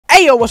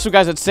Hey yo, what's up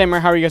guys, it's Samurai.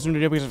 How are you guys doing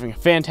today? Because having a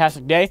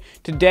fantastic day.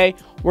 Today,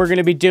 we're going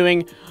to be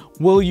doing,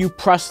 will you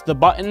press the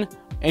button?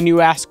 And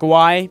you ask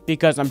why?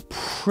 Because I'm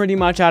pretty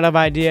much out of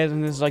ideas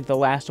and this is like the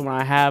last one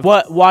I have.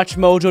 What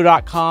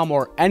WatchMojo.com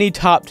or any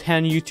top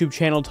 10 YouTube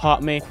channel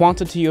taught me,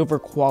 quantity over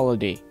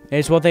quality.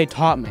 It's what they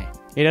taught me.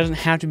 It doesn't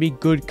have to be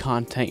good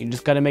content, you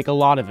just gotta make a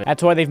lot of it.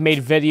 That's why they've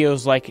made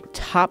videos like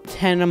top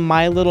 10 of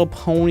My Little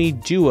Pony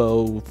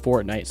Duo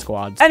Fortnite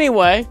squads.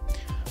 Anyway,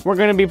 we're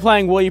gonna be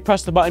playing Will You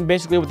Press the Button.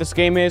 Basically what this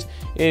game is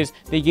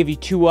they give you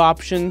two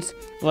options,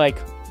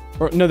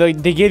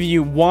 they give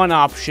you one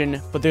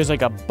option, but there's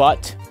like a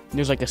but.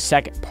 There's like a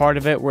second part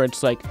of it where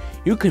it's like,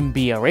 you can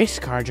be a race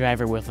car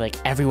driver with like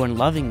everyone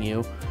loving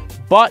you,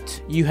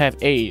 but you have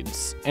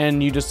AIDS.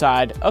 And you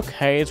decide,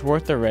 okay, it's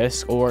worth the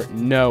risk, or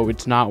no,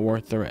 it's not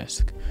worth the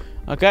risk.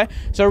 Okay,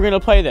 so we're gonna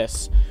play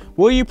this.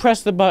 Will you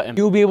press the button?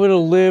 You'll be able to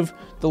live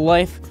the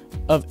life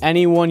of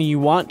anyone you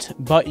want,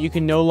 but you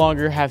can no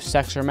longer have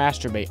sex or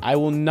masturbate. I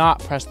will not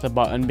press the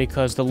button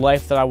because the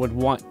life that I would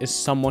want is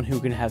someone who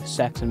can have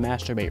sex and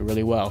masturbate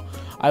really well.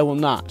 I will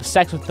not.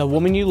 Sex with the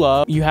woman you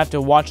love. You have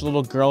to watch a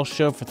little girl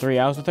show for 3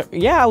 hours with her.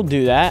 Yeah, I'll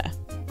do that.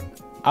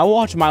 I'll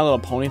watch My Little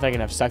Pony if I can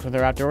have sex with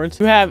her afterwards.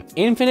 You have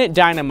infinite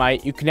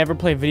dynamite. You can never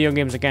play video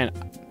games again.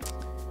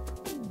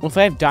 Well, if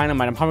I have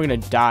dynamite, I'm probably gonna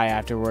die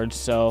afterwards,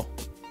 so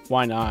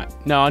why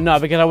not? No,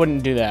 because I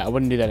wouldn't do that. I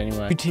wouldn't do that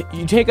anyway.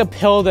 You take a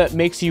pill that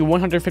makes you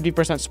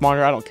 150%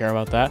 smarter. I don't care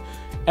about that.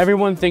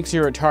 Everyone thinks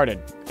you're retarded.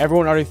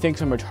 Everyone already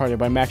thinks I'm retarded,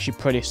 but I'm actually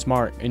pretty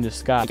smart in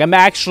disguise. Like, I'm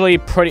actually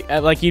pretty,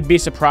 like, you'd be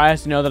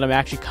surprised to know that I'm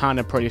actually kind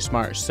of pretty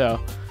smart. So,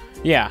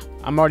 yeah,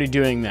 I'm already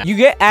doing that. You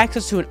get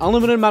access to an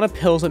unlimited amount of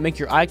pills that make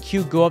your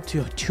IQ go up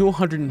to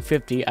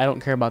 250. I don't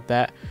care about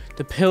that.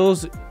 The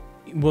pills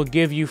will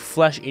give you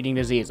flesh-eating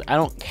disease. I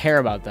don't care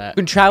about that. You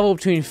can travel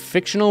between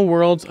fictional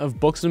worlds of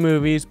books and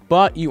movies,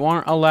 but you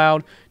aren't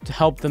allowed to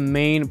help the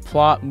main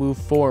plot move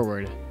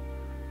forward.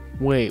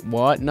 Wait,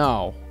 what?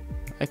 No.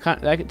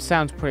 That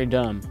sounds pretty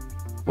dumb.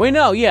 Wait,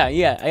 no,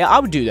 yeah, I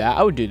would do that.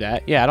 I would do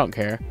that. Yeah, I don't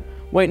care.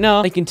 Wait,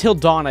 no. Like, until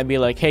dawn, I'd be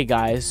like, hey,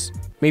 guys,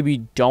 maybe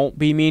don't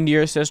be mean to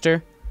your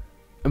sister.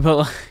 But,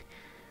 like,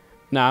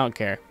 no, I don't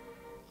care.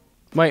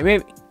 Wait,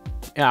 maybe.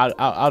 Yeah,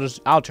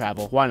 I'll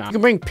travel. Why not? You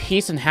can bring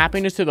peace and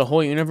happiness to the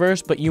whole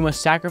universe, but you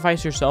must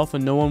sacrifice yourself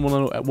and no one will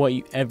know what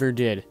you ever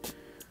did.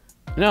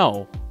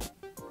 No,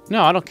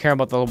 I don't care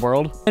about the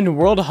world. And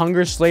world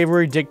hunger,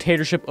 slavery,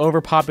 dictatorship,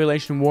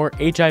 overpopulation, war,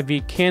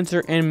 HIV,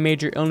 cancer, and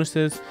major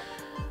illnesses,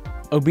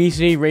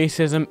 obesity,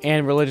 racism,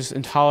 and religious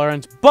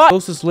intolerance. But the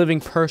closest living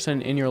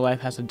person in your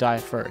life has to die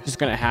first. It's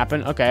gonna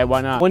happen? Okay,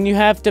 why not? When you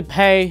have to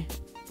pay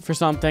for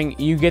something,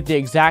 you get the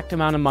exact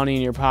amount of money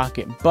in your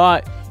pocket,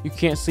 but you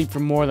can't sleep for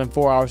more than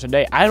 4 hours a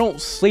day. I don't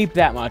sleep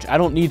that much. I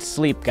don't need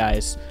sleep,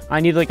 guys. I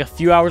need like a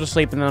few hours of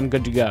sleep and then I'm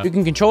good to go. You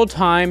can control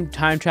time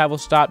travel,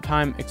 stop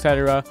time,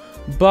 etc.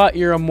 But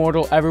you're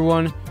immortal.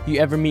 Everyone you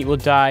ever meet will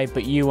die,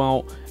 but you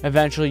won't.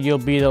 Eventually, you'll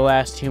be the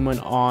last human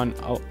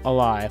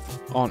alive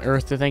on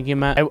Earth, I think you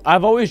meant.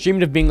 I've always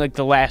dreamed of being like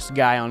the last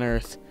guy on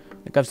Earth.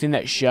 Like, I've seen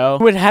that show.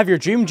 You would have your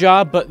dream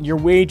job, but your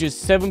wage is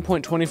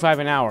 $7.25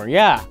 an hour.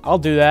 Yeah, I'll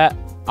do that.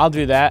 I'll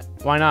do that.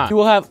 Why not? You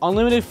will have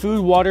unlimited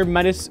food, water,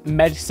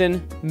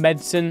 medicine,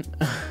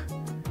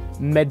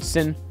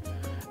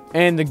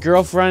 and the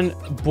girlfriend,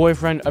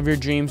 boyfriend of your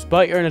dreams,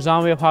 but you're in a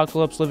zombie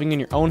apocalypse living in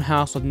your own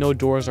house with no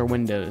doors or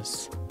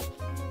windows.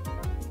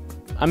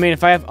 I mean,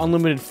 if I have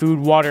unlimited food,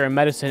 water, and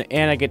medicine,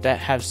 and I get to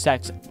have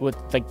sex with,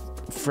 like,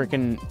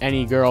 freaking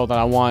any girl that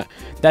I want,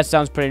 that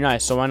sounds pretty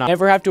nice, so why not?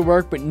 Never have to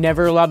work, but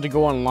never allowed to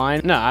go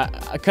online. Nah,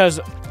 because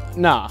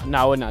no,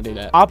 I would not do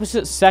that.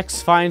 Opposite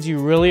sex finds you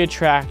really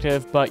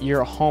attractive, but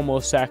you're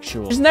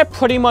homosexual. Isn't that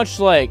pretty much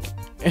like,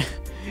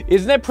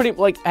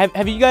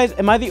 have you guys,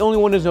 am I the only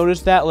one who's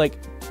noticed that, like,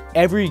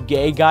 every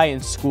gay guy in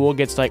school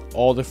gets, like,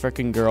 all the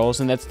freaking girls,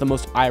 and that's the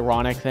most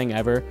ironic thing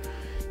ever,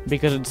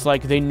 because it's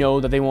like, they know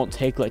that they won't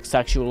take, like,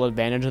 sexual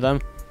advantage of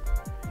them.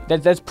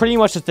 That's pretty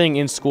much the thing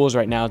in schools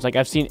right now. It's like,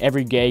 I've seen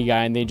every gay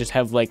guy, and they just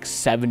have, like,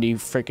 70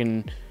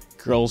 freaking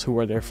girls who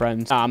are their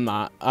friends. Nah, I'm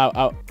not.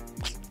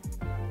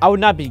 I would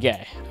not be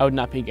gay. I would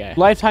not be gay.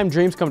 Lifetime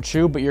dreams come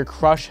true, but you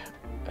crush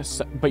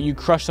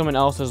someone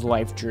else's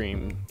life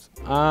dreams.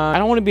 I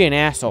don't want to be an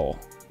asshole,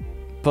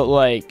 but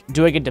like,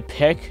 do I get to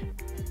pick?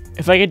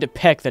 If I get to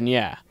pick, then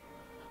yeah.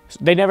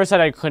 They never said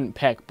I couldn't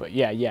pick, but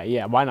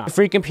yeah, why not?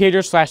 Free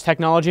computer /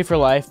 technology for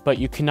life, but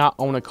you cannot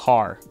own a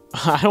car.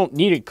 I don't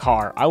need a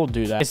car. I will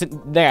do that.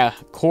 Yeah,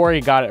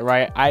 Corey got it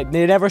right.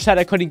 They never said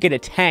I couldn't get a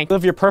tank.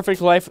 Live your perfect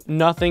life.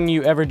 Nothing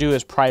you ever do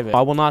is private. I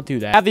will not do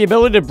that. Have the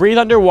ability to breathe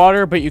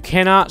underwater, but you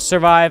cannot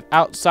survive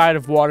outside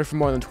of water for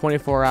more than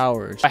 24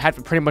 hours. I have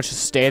to pretty much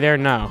just stay there?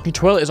 No. Your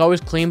toilet is always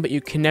clean, but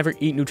you can never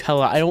eat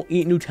Nutella. I don't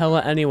eat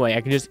Nutella anyway.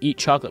 I can just eat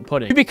chocolate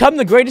pudding. You become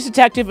the greatest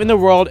detective in the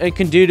world and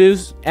can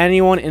deduce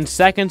anyone in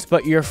seconds,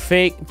 but you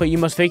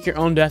must fake your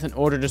own death in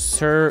order to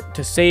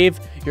save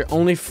your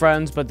only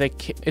friends, but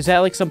is that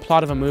like some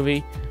plot of a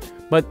movie?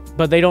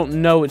 But they don't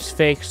know it's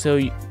fake,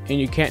 and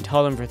you can't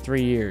tell them for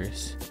 3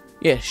 years.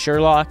 Yeah,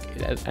 Sherlock.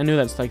 I knew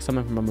that's like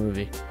something from a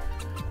movie.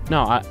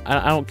 No,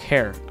 I don't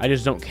care. I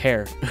just don't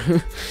care.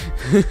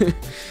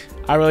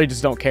 I really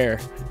just don't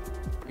care.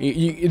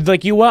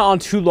 You went on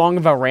too long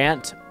of a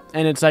rant,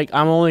 and it's like,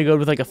 I'm only good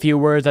with like a few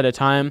words at a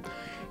time.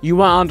 You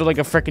went on to like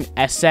a freaking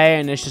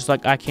essay, and it's just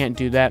like, I can't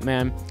do that,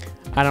 man.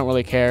 I don't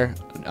really care.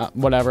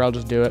 Whatever, I'll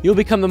just do it. You'll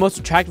become the most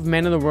attractive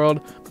man in the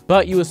world,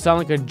 but you will sound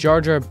like a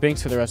Jar Jar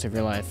Binks for the rest of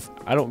your life.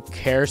 I don't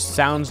care.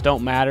 Sounds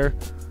don't matter.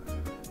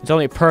 It's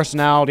only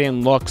personality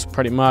and looks,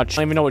 pretty much.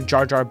 I don't even know what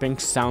Jar Jar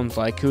Binks sounds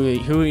like.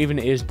 Who even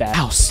is that?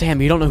 Oh,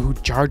 Sam, you don't know who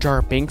Jar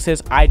Jar Binks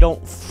is? I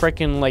don't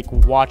freaking, like,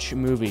 watch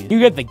movies. You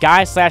get the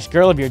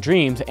guy/girl of your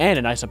dreams and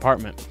a nice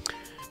apartment.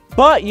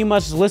 But you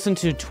must listen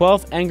to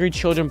 12 angry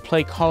children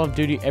play Call of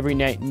Duty every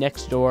night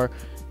next door.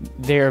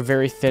 They're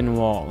very thin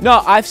walls.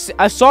 No, I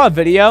saw a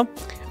video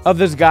of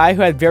this guy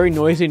who had very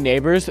noisy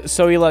neighbors.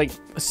 So he, like,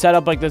 set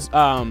up, like, this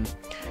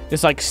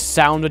like,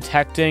 sound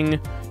detecting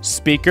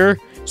speaker.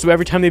 So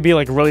every time they'd be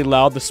like really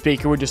loud, the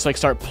speaker would just like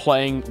start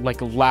playing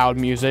like loud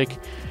music,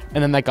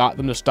 and then that got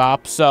them to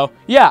stop. So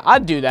yeah,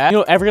 I'd do that. You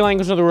know every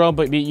language in the world,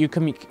 but you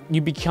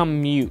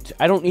become mute.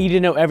 I don't need to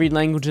know every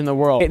language in the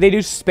world. They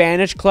do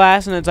Spanish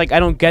class, and it's like, I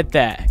don't get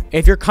that.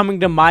 If you're coming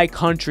to my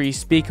country,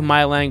 speak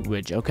my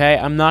language, okay?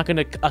 I'm not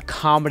gonna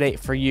accommodate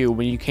for you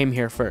when you came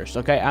here first,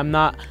 okay? I'm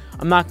not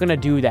gonna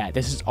do that.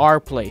 This is our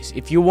place.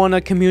 If you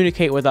wanna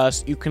communicate with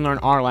us, you can learn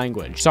our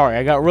language. Sorry,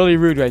 I got really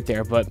rude right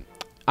there, but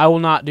I will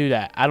not do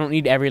that. I don't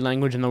need every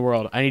language in the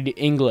world. I need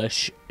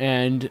English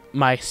and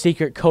my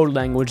secret code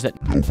language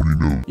that nobody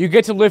knows. You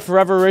get to live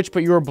forever rich,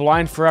 but you are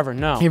blind forever.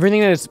 No. Everything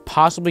that is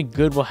possibly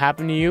good will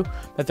happen to you,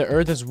 that the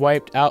earth is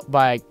wiped out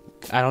by,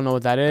 I don't know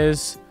what that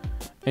is,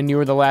 and you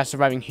are the last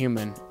surviving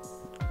human.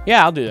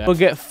 Yeah, I'll do that. You'll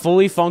get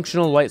fully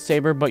functional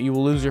lightsaber, but you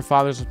will lose your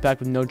father's respect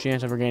with no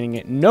chance of regaining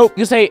it. Nope.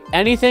 You can say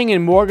anything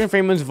in Morgan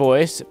Freeman's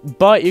voice,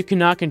 but you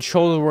cannot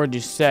control the words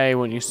you say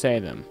when you say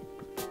them.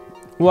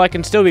 Well, I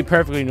can still be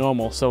perfectly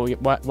normal, so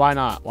why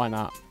not? Why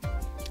not?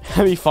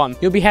 That'd be fun.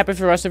 You'll be happy for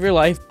the rest of your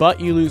life, but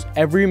you lose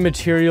every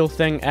material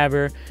thing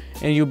ever,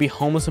 and you'll be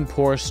homeless and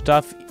poor.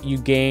 Stuff you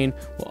gain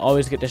will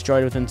always get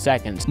destroyed within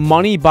seconds.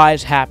 Money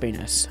buys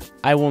happiness.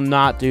 I will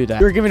not do that.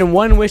 You're given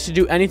one wish to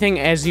do anything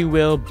as you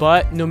will,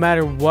 but no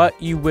matter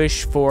what you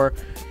wish for,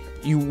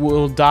 you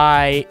will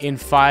die in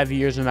 5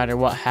 years no matter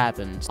what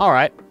happens. All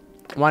right,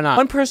 why not?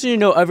 One person you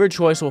know of your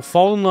choice will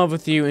fall in love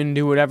with you and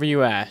do whatever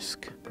you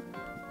ask.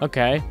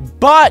 Okay,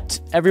 but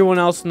everyone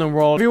else in the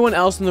world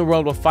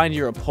will find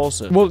you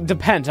repulsive. Well, it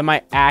depends. Am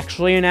I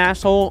actually an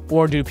asshole,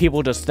 or do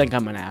people just think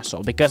I'm an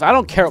asshole? Because I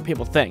don't care what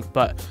people think,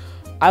 but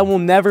I will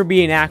never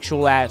be an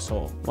actual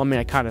asshole. Well, I mean,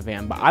 I kind of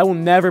am, but I will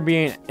never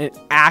be an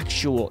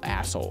actual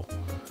asshole.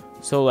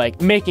 So,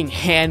 like, making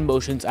hand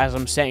motions as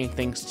I'm saying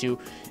things to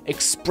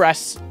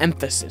express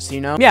emphasis, you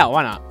know? Yeah,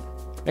 why not?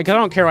 Because I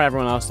don't care what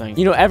everyone else thinks.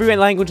 You know every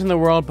language in the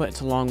world, but it's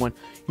a long one.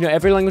 You know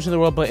every language in the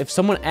world, but if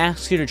someone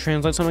asks you to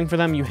translate something for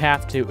them, you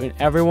have to. And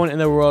everyone in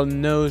the world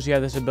knows you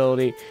have this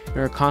ability and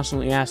are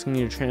constantly asking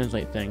you to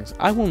translate things.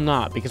 I will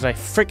not, because I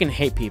freaking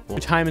hate people.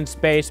 Time and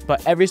space,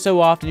 but every so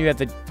often you have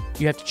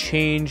to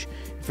change,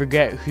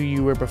 forget who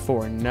you were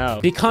before. No.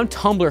 Become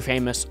Tumblr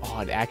famous. Oh,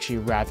 I'd actually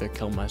rather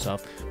kill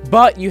myself.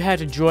 But you had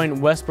to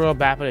join Westboro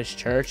Baptist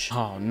Church.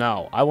 Oh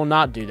no, I will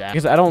not do that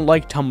because I don't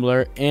like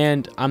Tumblr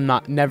and I'm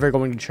never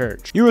going to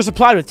church. You were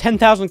supplied with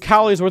 10,000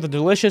 calories worth of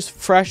delicious,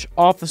 fresh,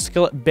 off the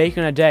skillet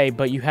bacon a day,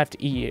 but you have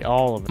to eat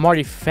all of it. I'm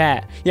already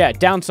fat. Yeah,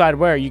 downside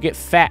where? You get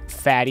fat,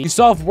 fatty. You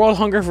solve world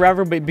hunger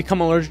forever, but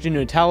become allergic to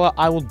Nutella.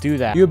 I will do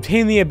that. You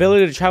obtain the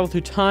ability to travel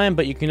through time,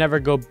 but you can never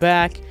go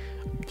back.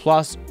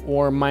 Plus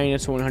or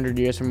minus 100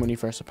 years from when you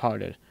first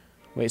departed.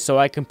 Wait, so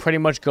I can pretty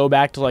much go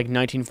back to like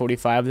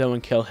 1945 though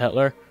and kill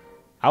Hitler?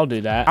 I'll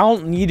do that. I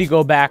don't need to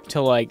go back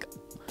to like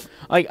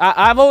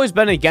I've always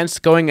been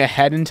against going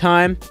ahead in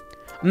time.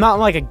 I'm not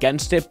like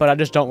against it, but I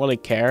just don't really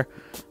care.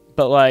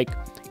 But like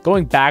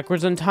going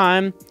backwards in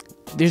time,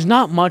 there's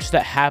not much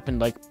that happened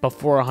like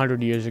before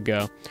 100 years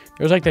ago.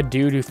 There was like the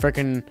dude who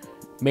freaking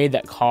made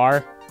that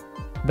car.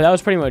 But that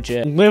was pretty much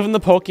it. Live in the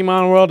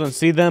Pokemon world and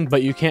see them,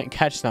 but you can't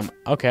catch them.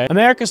 Okay.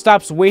 America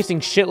stops wasting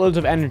shitloads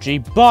of energy,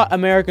 but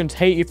Americans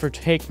hate you for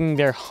taking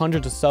their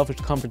hundreds of selfish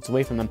comforts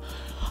away from them.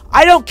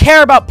 I don't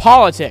care about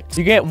politics.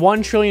 You get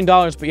 $1 trillion,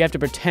 but you have to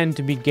pretend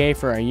to be gay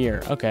for a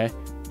year. Okay.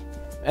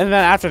 And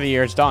then after the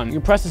year, it's done. You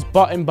press this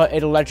button, but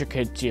it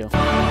electrocutes you.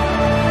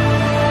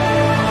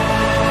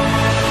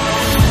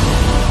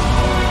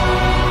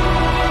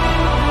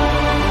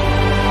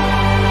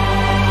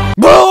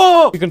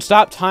 You can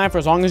stop time for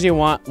as long as you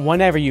want,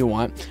 whenever you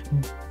want,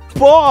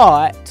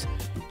 but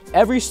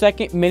every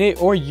second,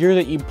 minute, or year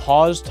that you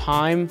pause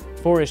time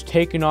for is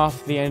taken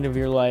off the end of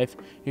your life.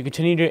 You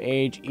continue to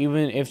age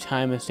even if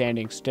time is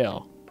standing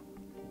still.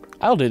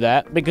 I'll do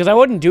that because I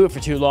wouldn't do it for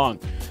too long.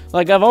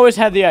 Like, I've always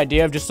had the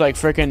idea of just like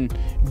freaking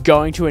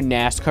going to a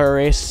NASCAR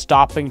race,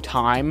 stopping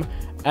time,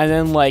 and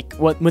then like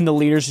when the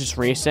leader's just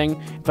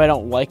racing, if I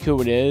don't like who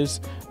it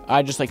is,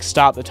 I just like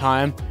stop the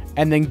time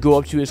and then go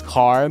up to his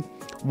car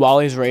while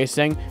he's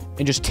racing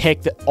and just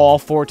take all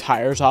 4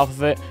 tires off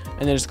of it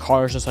and then his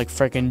car is just like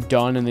freaking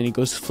done, and then he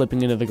goes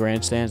flipping into the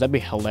grandstands. That'd be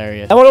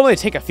hilarious. That would only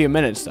take a few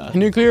minutes though.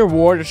 Nuclear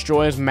war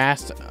destroys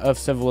mass of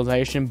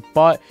civilization,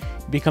 but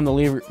become the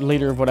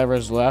leader of whatever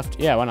is left.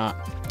 Yeah, why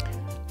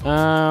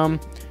not?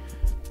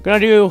 Gonna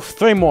do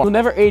 3 more. You'll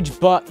never age,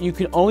 but you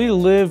can only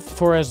live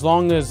for as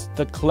long as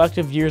the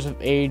collective years of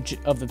age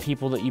of the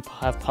people that you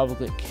have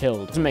publicly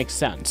killed. Doesn't make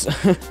sense.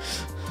 It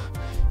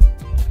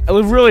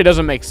really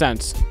doesn't make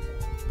sense.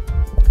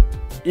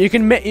 You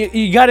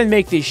gotta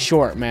make these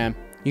short, man.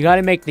 You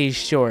gotta make these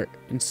short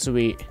and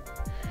sweet.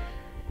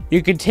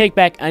 You can take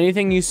back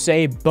anything you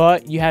say,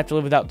 but you have to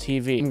live without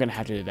TV. I'm gonna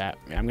have to do that.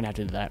 Yeah, I'm gonna have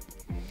to do that.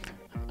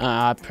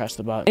 Press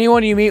the button.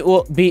 Anyone you meet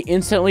will be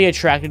instantly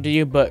attracted to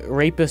you, but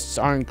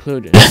rapists are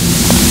included.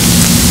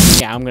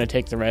 Yeah, I'm gonna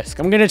take the risk.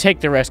 I'm gonna take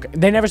the risk.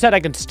 They never said I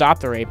could stop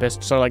the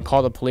rapists, or like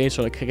call the police,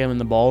 or like kick him in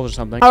the balls or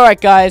something. Alright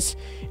guys,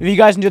 if you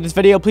guys enjoyed this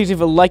video, please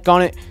leave a like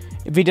on it.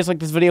 If you dislike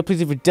this video, please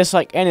leave a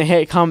dislike and a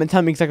hit comment.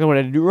 Tell me exactly what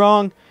I did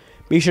wrong.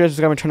 Be sure to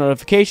subscribe and turn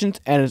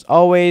notifications. And as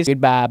always,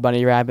 goodbye,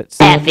 bunny rabbits.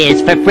 F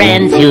is for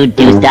friends who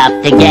do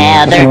stuff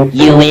together.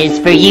 U is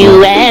for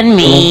you and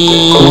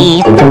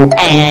me.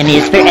 N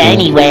is for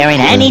anywhere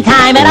and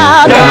anytime at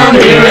all. Down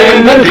here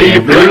in the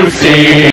deep blue sea.